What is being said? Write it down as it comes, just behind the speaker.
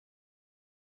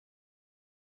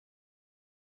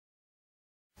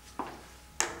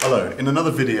Hello, in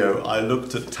another video I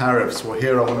looked at tariffs. Well,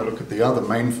 here I want to look at the other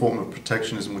main form of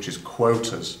protectionism, which is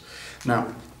quotas.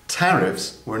 Now,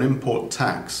 tariffs were an import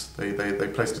tax. They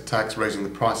placed a tax raising the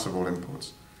price of all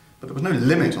imports. But there was no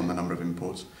limit on the number of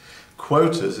imports.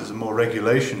 Quotas is a more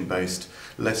regulation-based,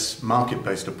 less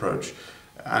market-based approach.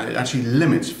 And it actually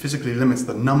physically limits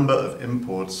the number of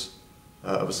imports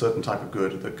of a certain type of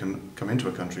good that can come into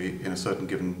a country in a certain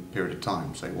given period of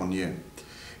time, say 1 year.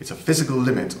 It's a physical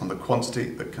limit on the quantity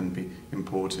that can be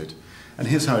imported. And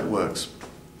here's how it works.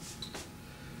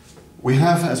 We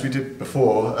have, as we did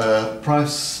before,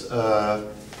 price on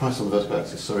the vertical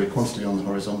axis, quantity on the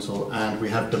horizontal, and we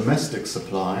have domestic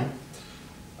supply,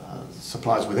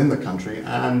 supplies within the country,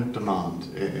 and demand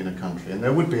in a country. And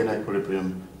there would be an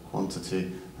equilibrium,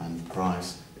 quantity and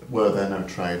price, were there no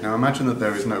trade. Now imagine that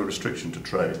there is no restriction to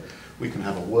trade. We can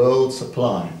have a world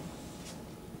supply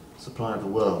of the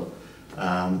world.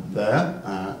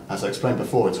 As I explained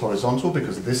before, it's horizontal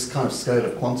because this kind of scale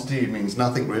of quantity means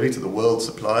nothing really to the world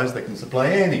suppliers. They can supply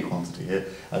any quantity here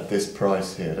at this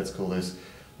price here. Let's call this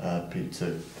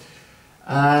P2.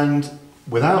 And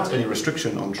without any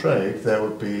restriction on trade, there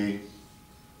would be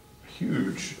a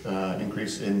huge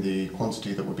increase in the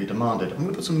quantity that would be demanded. I'm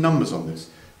going to put some numbers on this.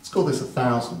 Let's call this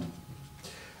 1,000.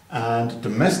 And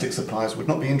domestic suppliers would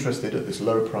not be interested at this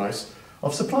low price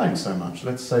of supplying so much.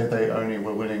 Let's say they only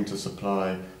were willing to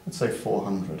supply, let's say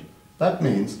 400. That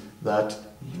means that,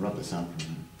 rub this out for a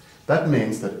minute, that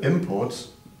means that imports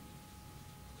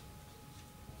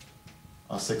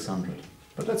are 600.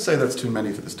 But let's say that's too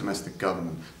many for this domestic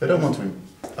government. They don't want to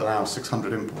allow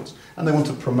 600 imports, and they want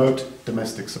to promote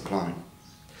domestic supply.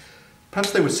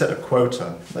 Perhaps they would set a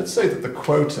quota. Let's say that the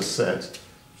quota set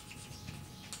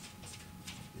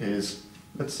is,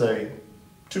 let's say,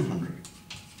 200.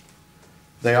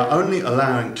 They are only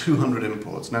allowing 200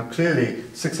 imports. Now clearly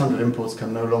 600 imports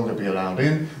can no longer be allowed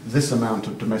in. This amount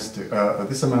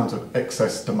of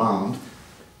excess demand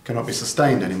cannot be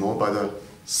sustained anymore by the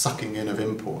sucking in of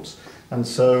imports. And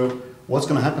so what's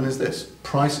going to happen is this: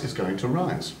 price is going to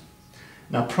rise.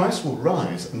 Now price will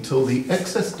rise until the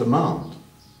excess demand,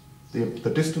 the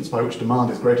distance by which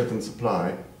demand is greater than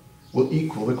supply, will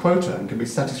equal the quota and can be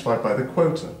satisfied by the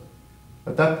quota.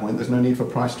 At that point, there's no need for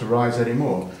price to rise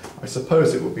anymore. I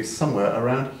suppose it will be somewhere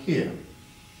around here.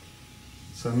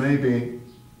 So maybe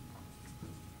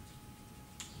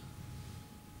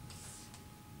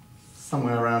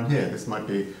somewhere around here. This might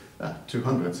be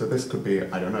 200. So this could be,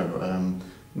 I don't know,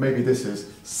 maybe this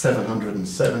is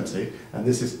 770 and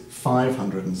this is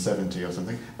 570 or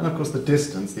something. And of course the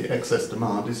distance, the excess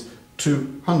demand, is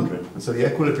 200. And so the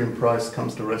equilibrium price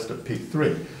comes to rest at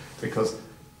P3 because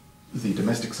the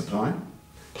domestic supply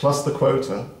plus the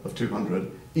quota of 200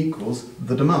 equals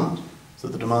the demand. So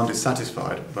the demand is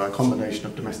satisfied by a combination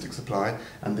of domestic supply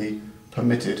and the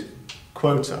permitted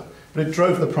quota. But it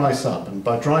drove the price up, and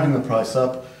by driving the price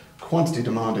up, quantity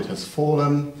demanded has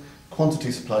fallen,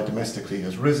 quantity supplied domestically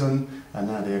has risen, and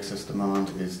now the excess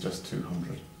demand is just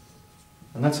 200.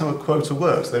 And that's how a quota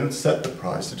works. They don't set the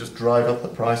price, they just drive up the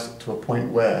price to a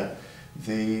point where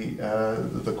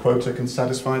the quota can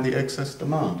satisfy the excess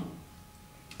demand.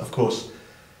 Of course,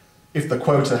 if the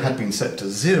quota had been set to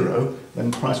 0,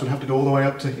 then price would have to go all the way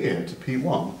up to here, to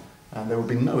P1, and there would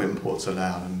be no imports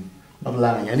allowed. And not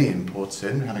allowing any imports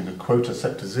in, having a quota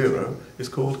set to 0, is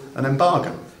called an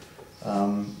embargo.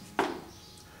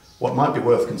 What might be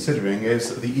worth considering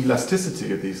is the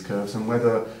elasticity of these curves and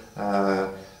whether a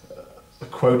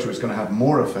quota is going to have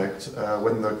more effect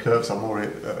when the curves are more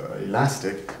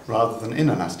elastic rather than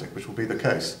inelastic, which will be the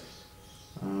case.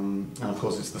 And of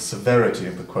course it's the severity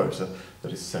of the quota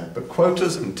that is set. But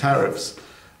quotas and tariffs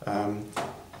are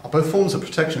both forms of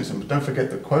protectionism, but don't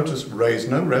forget that quotas raise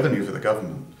no revenue for the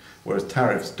government, whereas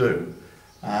tariffs do.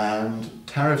 And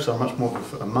tariffs are much more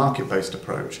of a market-based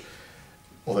approach,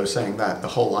 although saying that, the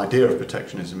whole idea of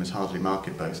protectionism is hardly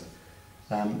market-based.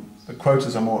 The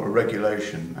quotas are more a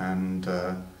regulation, and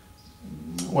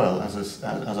well, as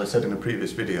I said in a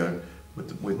previous video,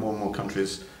 with more and more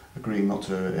countries agreeing not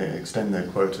to extend their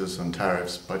quotas and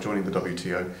tariffs by joining the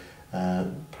WTO,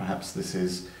 perhaps this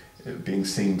is being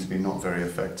seen to be not very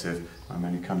effective by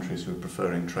many countries who are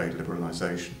preferring trade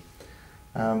liberalisation.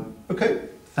 Okay,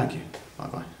 thank you.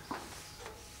 Bye-bye.